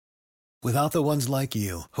Without the ones like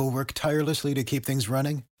you, who work tirelessly to keep things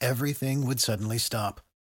running, everything would suddenly stop.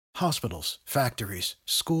 Hospitals, factories,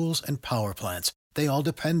 schools, and power plants, they all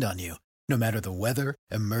depend on you. No matter the weather,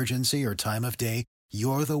 emergency, or time of day,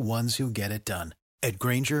 you're the ones who get it done. At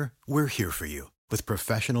Grainger, we're here for you with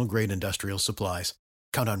professional-grade industrial supplies.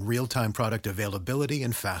 Count on real-time product availability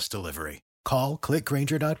and fast delivery. Call, click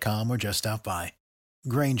Grainger.com, or just stop by.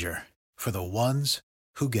 Grainger, for the ones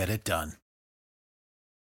who get it done.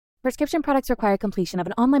 Prescription products require completion of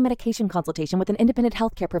an online medication consultation with an independent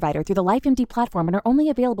healthcare provider through the LifeMD platform and are only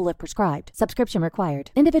available if prescribed. Subscription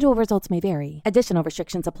required. Individual results may vary. Additional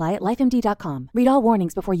restrictions apply at lifemd.com. Read all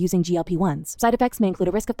warnings before using GLP-1s. Side effects may include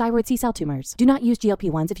a risk of thyroid C-cell tumors. Do not use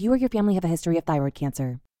GLP-1s if you or your family have a history of thyroid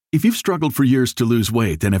cancer. If you've struggled for years to lose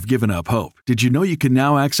weight and have given up hope, did you know you can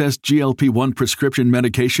now access GLP-1 prescription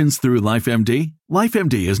medications through LifeMD?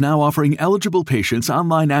 LifeMD is now offering eligible patients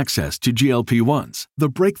online access to GLP-1s, the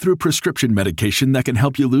breakthrough prescription medication that can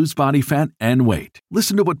help you lose body fat and weight.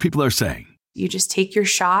 Listen to what people are saying. You just take your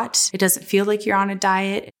shot. It doesn't feel like you're on a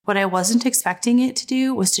diet. What I wasn't expecting it to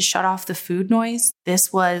do was to shut off the food noise.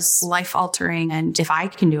 This was life-altering, and if I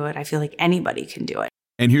can do it, I feel like anybody can do it.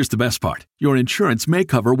 And here's the best part. Your insurance may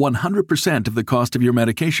cover 100% of the cost of your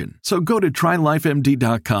medication. So go to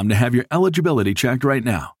TryLifeMD.com to have your eligibility checked right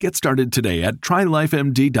now. Get started today at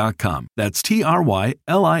TryLifeMD.com. That's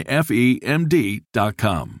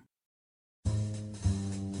TryLifeMD.com.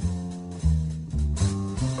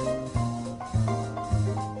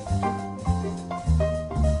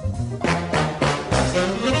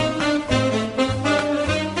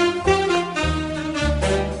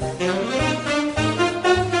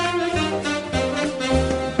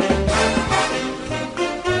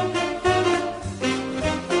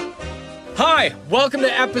 Hi, welcome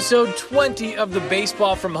to episode 20 of the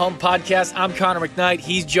Baseball from Home podcast. I'm Connor McKnight.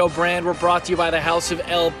 He's Joe Brand. We're brought to you by the House of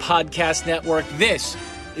L Podcast Network. This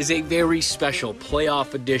is a very special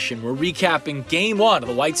playoff edition. We're recapping Game 1 of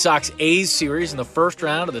the White Sox-A's series in the first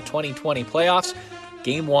round of the 2020 playoffs.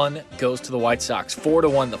 Game 1 goes to the White Sox,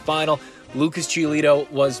 4-1 the final. Lucas Giolito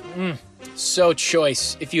was so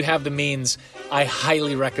choice. If you have the means, I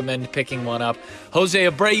highly recommend picking one up. Jose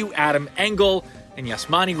Abreu, Adam Engel, and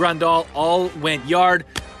Yasmani Grandal all went yard.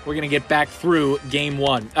 We're going to get back through Game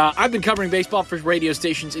 1. I've been covering baseball for radio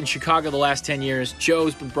stations in Chicago the last 10 years.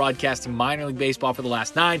 Joe's been broadcasting minor league baseball for the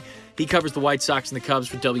last 9. He covers the White Sox and the Cubs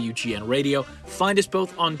for WGN Radio. Find us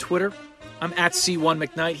both on Twitter. I'm at C1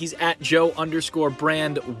 McKnight. He's at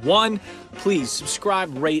Joe_Brand1. Please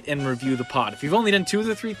subscribe, rate, and review the pod. If you've only done 2 of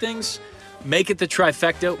the 3 things, make it the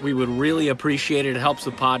trifecta. We would really appreciate it. It helps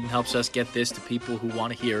the pod and helps us get this to people who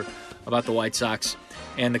want to hear about the White Sox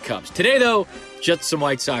and the Cubs. Today, though, just some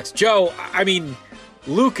White Sox. Joe, I mean,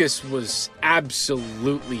 Lucas was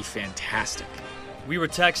absolutely fantastic. We were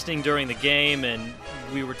texting during the game, and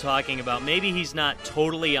we were talking about maybe he's not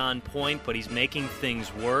totally on point, but he's making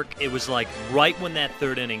things work. It was like right when that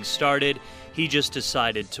third inning started, he just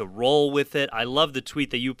decided to roll with it. I love the tweet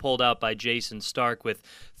that you pulled out by Jason Stark with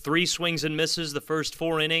 3 swings and misses the first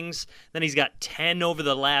 4 innings. Then he's got 10 over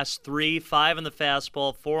the last 3, 5 on the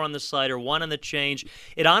fastball, 4 on the slider, 1 on the change.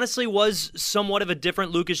 It honestly was somewhat of a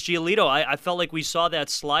different Lucas Giolito. I felt like we saw that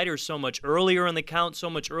slider so much earlier in the count, so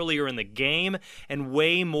much earlier in the game, and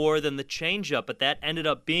way more than the changeup. But that ended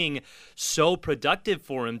up being so productive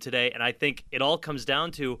for him today, and I think it all comes down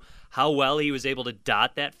to how well he was able to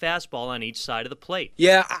dot that fastball on each side of the plate.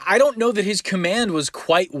 Yeah, I don't know that his command was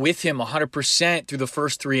quite with him 100% through the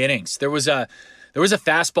first 3 innings. There was a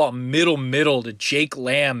fastball middle to Jake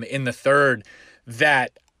Lamb in the third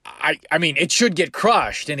that, I mean, it should get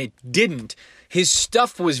crushed, and it didn't. His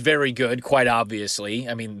stuff was very good, quite obviously.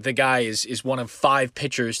 I mean, the guy is one of 5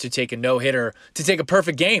 pitchers to take a no-hitter, to take a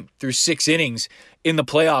perfect game through 6 innings in the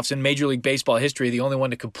playoffs in Major League Baseball history. The only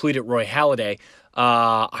one to complete it, Roy Halladay.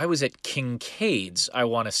 I was at Kincaid's, I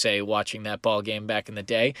want to say, watching that ball game back in the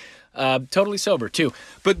day. Totally sober, too.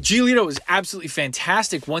 But Giolito was absolutely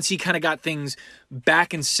fantastic once he kind of got things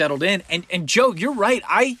back and settled in. And Joe, you're right.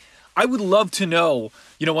 I would love to know,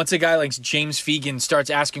 once a guy like James Fegan starts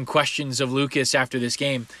asking questions of Lucas after this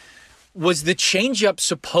game, was the changeup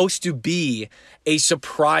supposed to be a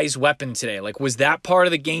surprise weapon today? Like, was that part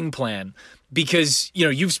of the game plan? Because,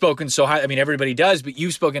 you've spoken so high. I mean, everybody does, but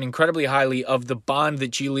you've spoken incredibly highly of the bond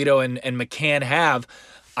that Giolito and McCann have.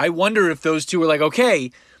 I wonder if those two were like,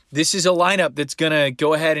 okay, this is a lineup that's going to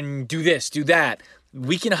go ahead and do this, do that.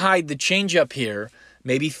 We can hide the changeup here,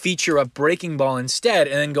 maybe feature a breaking ball instead,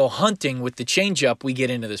 and then go hunting with the changeup we get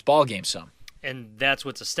into this ball game some. And that's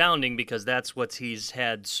what's astounding, because that's what he's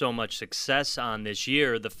had so much success on this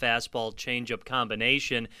year, the fastball changeup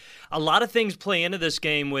combination. A lot of things play into this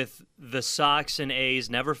game with the Sox and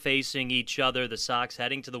A's never facing each other, the Sox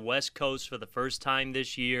heading to the West Coast for the first time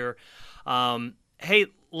this year. Hey,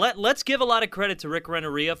 let's give a lot of credit to Rick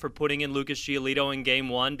Renteria for putting in Lucas Giolito in Game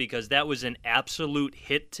 1, because that was an absolute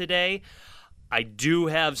hit today. I do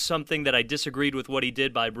have something that I disagreed with what he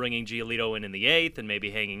did by bringing Giolito in the 8th and maybe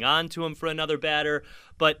hanging on to him for another batter.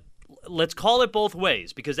 But let's call it both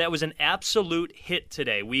ways, because that was an absolute hit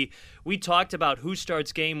today. We talked about who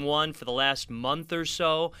starts Game 1 for the last month or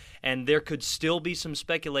so, and there could still be some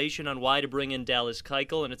speculation on why to bring in Dallas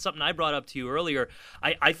Keuchel, and it's something I brought up to you earlier.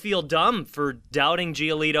 I feel dumb for doubting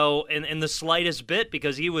Giolito in the slightest bit,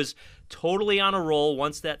 because he was totally on a roll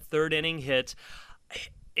once that third inning hit.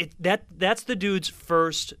 That's the dude's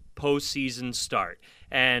first postseason start.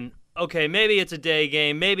 And, okay, maybe it's a day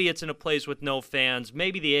game. Maybe it's in a place with no fans.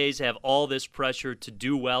 Maybe the A's have all this pressure to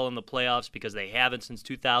do well in the playoffs because they haven't since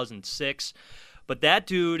 2006. But that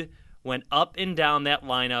dude went up and down that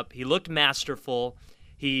lineup. He looked masterful.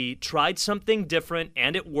 He tried something different,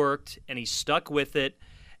 and it worked, and he stuck with it.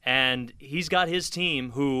 And he's got his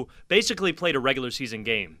team, who basically played a regular season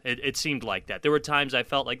game. It seemed like that. There were times I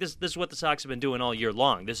felt like this is what the Sox have been doing all year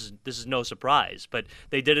long. This is no surprise. But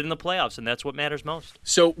they did it in the playoffs, and that's what matters most.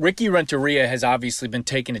 So Ricky Renteria has obviously been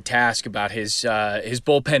taken to task about his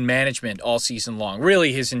bullpen management all season long.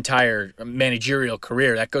 Really, his entire managerial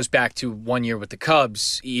career. That goes back to 1 year with the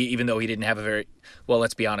Cubs, even though he didn't have a very... Well,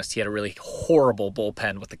 let's be honest, he had a really horrible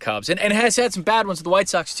bullpen with the Cubs. And has had some bad ones with the White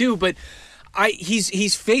Sox, too, but...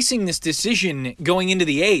 He's facing this decision going into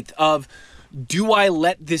the 8th of, do I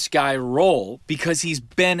let this guy roll because he's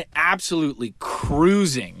been absolutely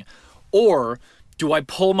cruising, or do I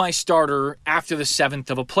pull my starter after the 7th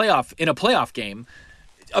of a playoff game,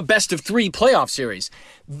 a best-of-3 playoff series?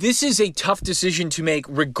 This is a tough decision to make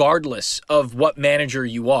regardless of what manager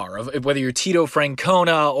you are, of whether you're Tito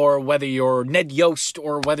Francona or whether you're Ned Yost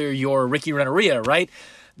or whether you're Ricky Renteria, right?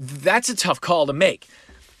 That's a tough call to make.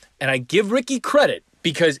 And I give Ricky credit,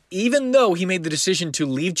 because even though he made the decision to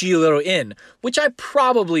leave Giolito in, which I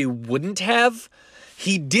probably wouldn't have,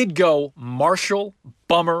 he did go Marshall,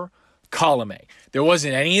 Bummer, Colome. There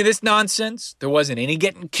wasn't any of this nonsense. There wasn't any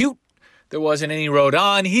getting cute. There wasn't any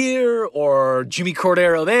Rodon here or Jimmy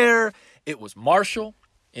Cordero there. It was Marshall,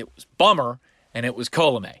 it was Bummer, and it was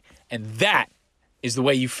Colome. And that is the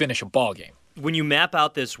way you finish a ball game. When you map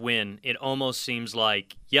out this win, it almost seems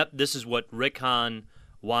like, yep, this is what Rick Hahn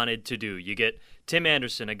wanted to do. You get Tim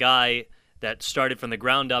Anderson, a guy that started from the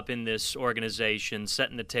ground up in this organization,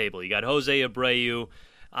 setting the table. You got Jose Abreu,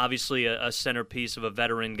 obviously a centerpiece of a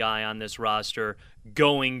veteran guy on this roster,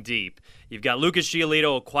 going deep. You've got Lucas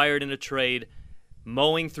Giolito, acquired in a trade,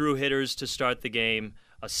 mowing through hitters to start the game.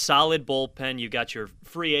 A solid bullpen. You've got your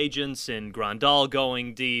free agents in Grandal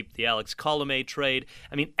going deep, the Alex Colome trade.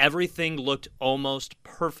 I mean, everything looked almost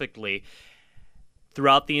perfectly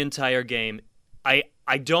throughout the entire game.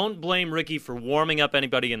 I don't blame Ricky for warming up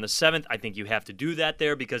anybody in the 7th. I think you have to do that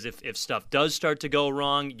there, because if stuff does start to go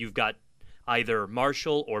wrong, you've got either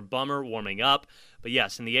Marshall or Bummer warming up. But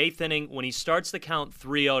yes, in the 8th inning, when he starts the count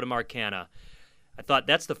 3-0 to Marcana, I thought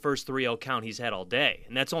that's the first 3-0 count he's had all day,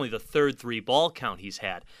 and that's only the third 3-ball count he's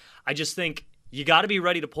had. I just think you got to be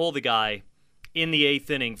ready to pull the guy in the 8th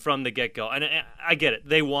inning from the get-go. And I get it.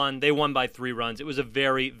 They won by 3 runs. It was a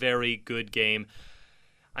very, very good game.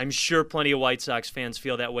 I'm sure plenty of White Sox fans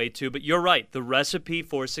feel that way too, but you're right. The recipe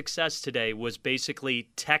for success today was basically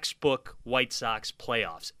textbook White Sox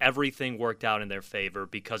playoffs. Everything worked out in their favor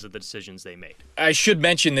because of the decisions they made. I should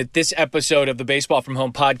mention that this episode of the Baseball from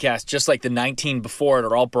Home podcast, just like the 19 before it,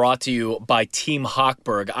 are all brought to you by Team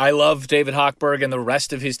Hochberg. I love David Hochberg and the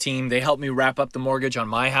rest of his team. They helped me wrap up the mortgage on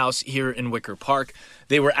my house here in Wicker Park.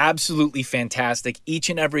 They were absolutely fantastic each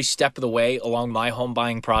and every step of the way along my home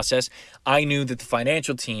buying process. I knew that the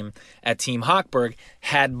financial team at Team Hochberg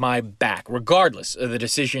had my back, regardless of the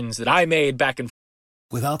decisions that I made back and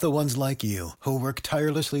forth. Without the ones like you, who work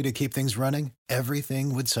tirelessly to keep things running,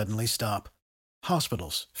 everything would suddenly stop.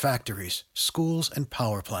 Hospitals, factories, schools, and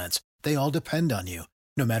power plants, they all depend on you.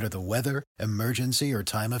 No matter the weather, emergency, or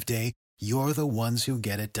time of day, you're the ones who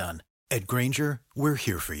get it done. At Grainger, we're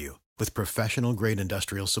here for you with professional-grade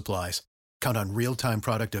industrial supplies. Count on real-time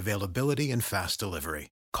product availability and fast delivery.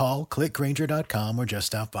 Call, clickgrainger.com, or just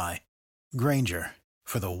stop by. Grainger,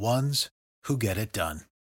 for the ones who get it done.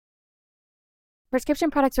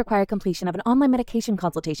 Prescription products require completion of an online medication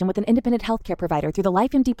consultation with an independent healthcare provider through the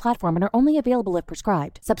LifeMD platform and are only available if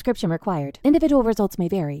prescribed. Subscription required. Individual results may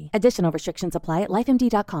vary. Additional restrictions apply at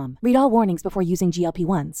lifemd.com. Read all warnings before using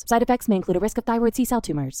GLP-1s. Side effects may include a risk of thyroid C-cell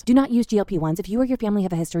tumors. Do not use GLP-1s if you or your family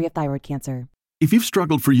have a history of thyroid cancer. If you've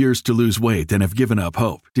struggled for years to lose weight and have given up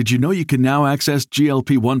hope, did you know you can now access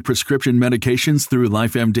GLP-1 prescription medications through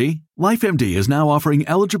LifeMD? LifeMD is now offering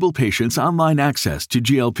eligible patients online access to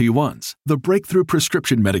GLP-1s, the breakthrough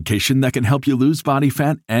prescription medication that can help you lose body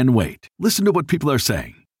fat and weight. Listen to what people are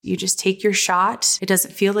saying. You just take your shot. It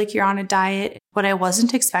doesn't feel like you're on a diet. What I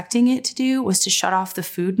wasn't expecting it to do was to shut off the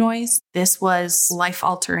food noise. This was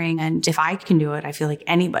life-altering, and if I can do it, I feel like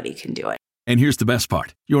anybody can do it. And here's the best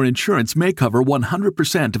part. Your insurance may cover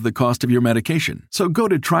 100% of the cost of your medication. So go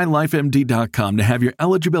to TryLifeMD.com to have your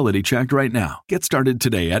eligibility checked right now. Get started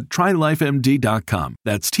today at TryLifeMD.com.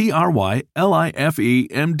 That's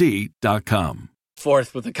TryLifeMD.com.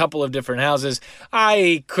 Forth with a couple of different houses.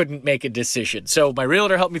 I couldn't make a decision. So my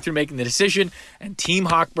realtor helped me through making the decision, and Team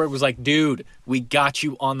Hochberg was like, dude, we got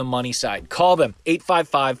you on the money side. Call them,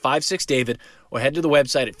 855-56-DAVID, or head to the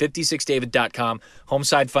website at 56david.com.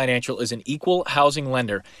 Homeside Financial is an equal housing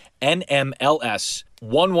lender, NMLS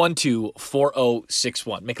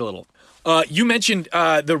 1124061. Make it a little. You mentioned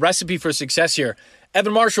the recipe for success here.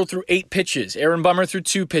 Evan Marshall threw 8 pitches. Aaron Bummer threw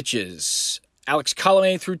 2 pitches. Alex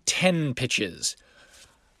Colomé threw 10 pitches.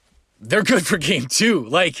 They're good for game 2.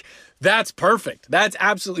 Like, that's perfect. That's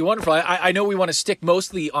absolutely wonderful. I know we want to stick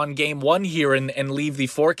mostly on game 1 here and leave the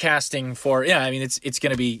forecasting for, it's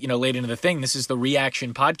going to be, late into the thing. This is the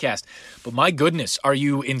reaction podcast. But my goodness, are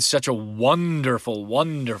you in such a wonderful,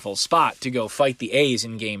 wonderful spot to go fight the A's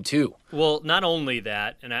in game 2? Well, not only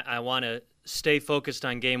that, and I want to stay focused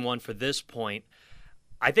on game 1 for this point,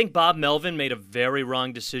 I think Bob Melvin made a very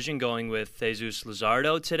wrong decision going with Jesus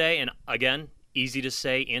Luzardo today. And again, easy to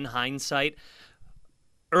say in hindsight.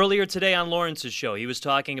 Earlier today on Lawrence's show, he was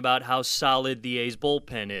talking about how solid the A's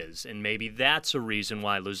bullpen is, and maybe that's a reason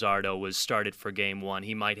why Luzardo was started for Game 1.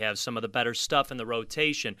 He might have some of the better stuff in the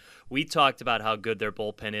rotation. We talked about how good their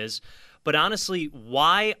bullpen is. But honestly,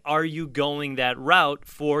 why are you going that route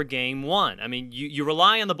for Game 1? I mean, you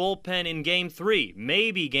rely on the bullpen in Game 3,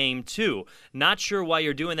 maybe Game 2. Not sure why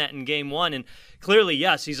you're doing that in Game 1. And clearly,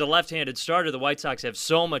 yes, he's a left-handed starter. The White Sox have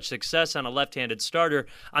so much success on a left-handed starter.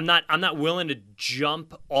 I'm not willing to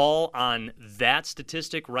jump all on that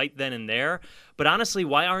statistic right then and there. But honestly,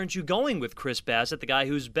 why aren't you going with Chris Bassitt, the guy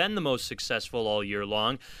who's been the most successful all year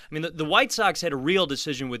long? I mean, the White Sox had a real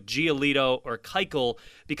decision with Giolito or Keuchel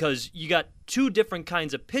because you got 2 different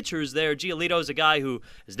kinds of pitchers there. Giolito is a guy who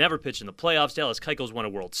has never pitched in the playoffs. Dallas Keuchel's won a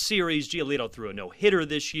World Series. Giolito threw a no-hitter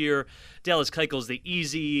this year. Dallas Keuchel's the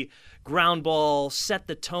easy ground ball, set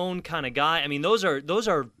the tone kind of guy. I mean, those are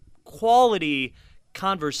quality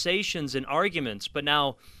conversations and arguments. But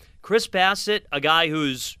now Chris Bassitt, a guy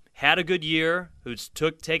who's had a good year, who's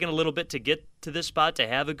taken a little bit to get to this spot to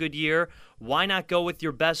have a good year, why not go with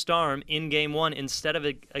your best arm in Game 1 instead of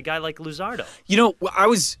a guy like Luzardo?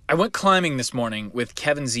 I went climbing this morning with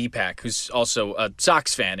Kevin Zipak, who's also a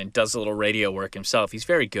Sox fan and does a little radio work himself. He's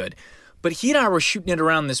very good. But he and I were shooting it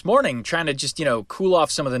around this morning, trying to just, cool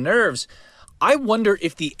off some of the nerves. I wonder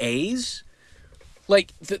if the A's,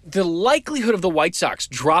 like the likelihood of the White Sox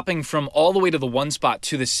dropping from all the way to the 1 spot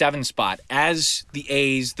to the 7 spot as the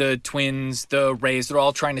A's, the Twins, the Rays, they're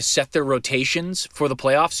all trying to set their rotations for the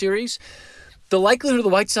playoff series, the likelihood of the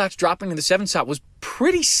White Sox dropping to the 7 spot was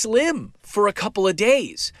pretty slim for a couple of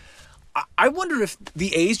days. I wonder if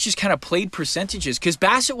the A's just kind of played percentages because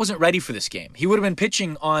Bassitt wasn't ready for this game. He would have been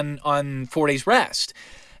pitching on 4 days rest.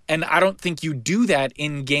 And I don't think you do that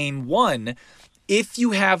in Game 1 if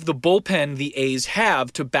you have the bullpen the A's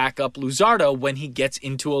have to back up Luzardo when he gets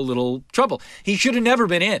into a little trouble. He should have never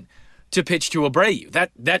been in to pitch to Abreu.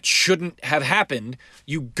 That shouldn't have happened.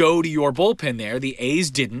 You go to your bullpen there. The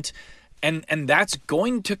A's didn't. And that's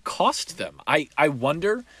going to cost them. I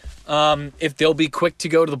wonder if they'll be quick to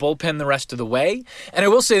go to the bullpen the rest of the way. And I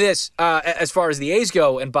will say this, as far as the A's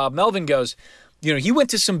go and Bob Melvin goes, he went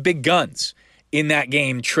to some big guns in that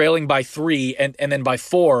game, trailing by 3 and then by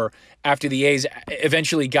 4 after the A's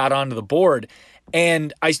eventually got onto the board.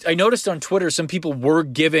 And I noticed on Twitter some people were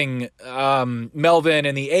giving Melvin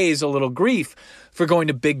and the A's a little grief for going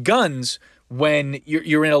to big guns when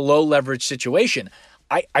you're in a low-leverage situation.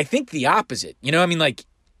 I think the opposite.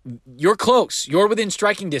 You're close. You're within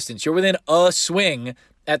striking distance. You're within a swing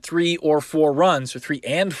at 3 or 4 runs, or 3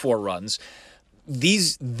 and 4 runs.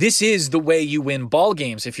 This is the way you win ball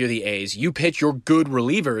games if you're the A's. You pitch your good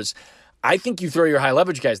relievers. I think you throw your high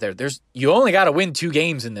leverage guys there. You only got to win 2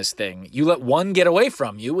 games in this thing. You let one get away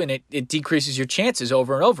from you, and it decreases your chances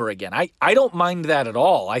over and over again. I don't mind that at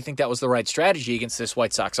all. I think that was the right strategy against this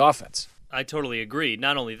White Sox offense. I totally agree.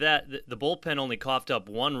 Not only that, the bullpen only coughed up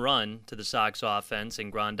 1 run to the Sox offense in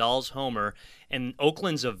Grandal's homer, and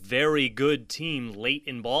Oakland's a very good team late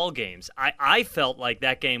in ball games. I felt like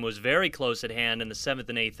that game was very close at hand in the 7th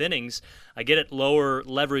and 8th innings. I get it, lower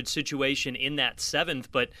leverage situation in that 7th,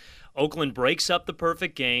 but Oakland breaks up the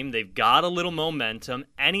perfect game. They've got a little momentum.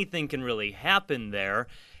 Anything can really happen there.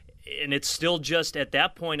 And it's still just, at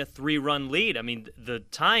that point, a 3-run lead. I mean, the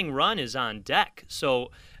tying run is on deck.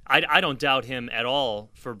 So I don't doubt him at all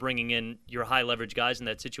for bringing in your high-leverage guys in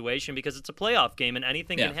that situation, because it's a playoff game and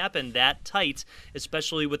anything can happen that tight,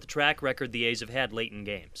 especially with the track record the A's have had late in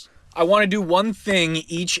games. I want to do one thing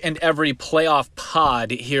each and every playoff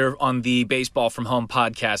pod here on the Baseball from Home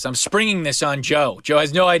podcast. I'm springing this on Joe. Joe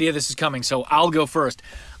has no idea this is coming, so I'll go first.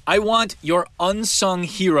 I want your unsung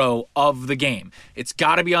hero of the game. It's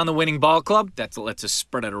got to be on the winning ball club. That lets us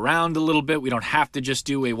spread it around a little bit. We don't have to just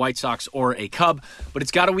do a White Sox or a Cub, but it's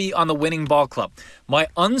got to be on the winning ball club. My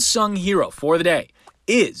unsung hero for the day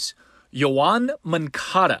is Yoan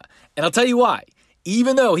Moncada, and I'll tell you why.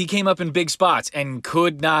 Even though he came up in big spots and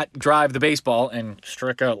could not drive the baseball and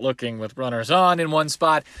struck out looking with runners on in one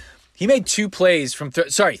spot, he made 3 plays from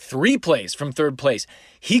third place.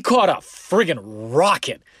 He caught a friggin'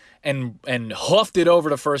 rocket and huffed it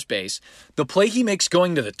over to first base. The play he makes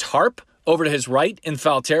going to the tarp over to his right in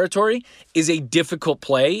foul territory is a difficult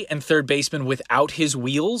play, and third baseman without his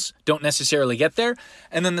wheels don't necessarily get there.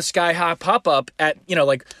 And then the sky-high pop-up at,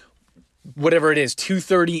 whatever it is,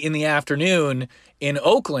 2:30 in the afternoon in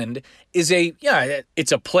Oakland is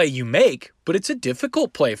it's a play you make, but it's a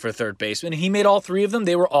difficult play for third baseman. He made all 3 of them.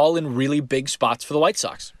 They were all in really big spots for the White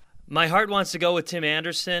Sox. My heart wants to go with Tim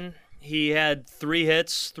Anderson. He had 3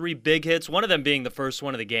 hits, 3 big hits, one of them being the first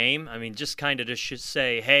one of the game. I mean, just kind of just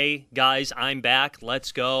say, hey, guys, I'm back.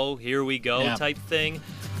 Let's go. Here we go type thing.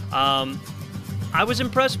 I was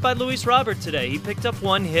impressed by Luis Robert today. He picked up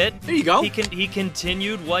 1 hit. There you go. He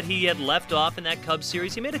continued what he had left off in that Cubs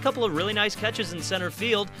series. He made a couple of really nice catches in center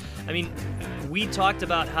field. I mean, we talked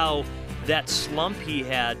about how that slump he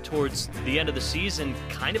had towards the end of the season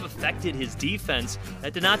kind of affected his defense.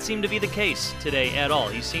 That did not seem to be the case today at all.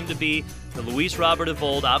 He seemed to be the Luis Robert of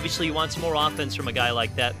old. Obviously, you want some more offense from a guy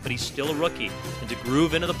like that, but he's still a rookie. And to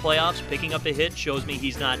groove into the playoffs, picking up a hit, shows me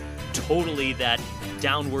he's not totally that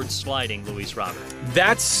downward sliding Luis Robert.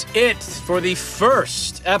 That's it for the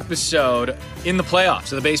first episode in the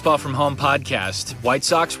playoffs of the Baseball from Home podcast. White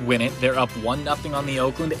Sox win it. They're up 1-0 on the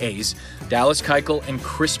Oakland A's. Dallas Keuchel and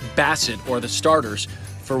Chris Bassett are the starters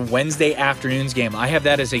for Wednesday afternoon's game. I have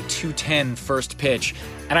that as a 2:10 first pitch,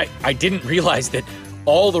 and I didn't realize that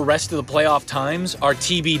all the rest of the playoff times are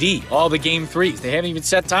TBD, all the game 3s. They haven't even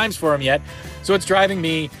set times for them yet, so it's driving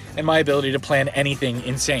me and my ability to plan anything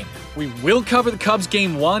insane. We will cover the Cubs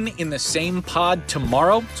game 1 in the same pod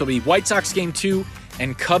tomorrow, so it'll be White Sox game 2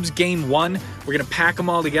 and Cubs game 1. We're going to pack them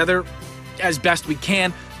all together as best we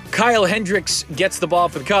can. Kyle Hendricks gets the ball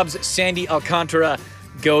for the Cubs. Sandy Alcantara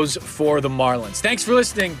goes for the Marlins. Thanks for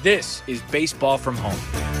listening. This is Baseball from Home.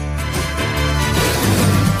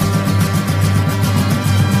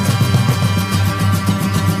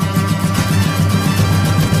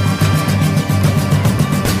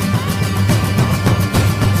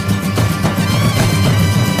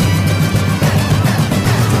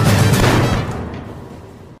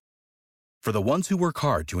 For the ones who work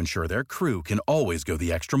hard to ensure their crew can always go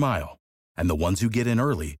the extra mile, and the ones who get in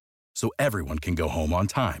early so everyone can go home on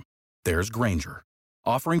time, there's Grainger,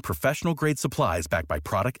 offering professional-grade supplies backed by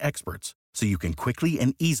product experts so you can quickly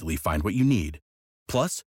and easily find what you need.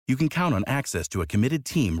 Plus, you can count on access to a committed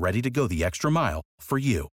team ready to go the extra mile for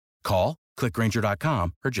you. Call, click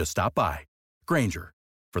Grainger.com, or just stop by. Grainger,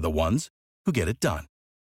 for the ones who get it done.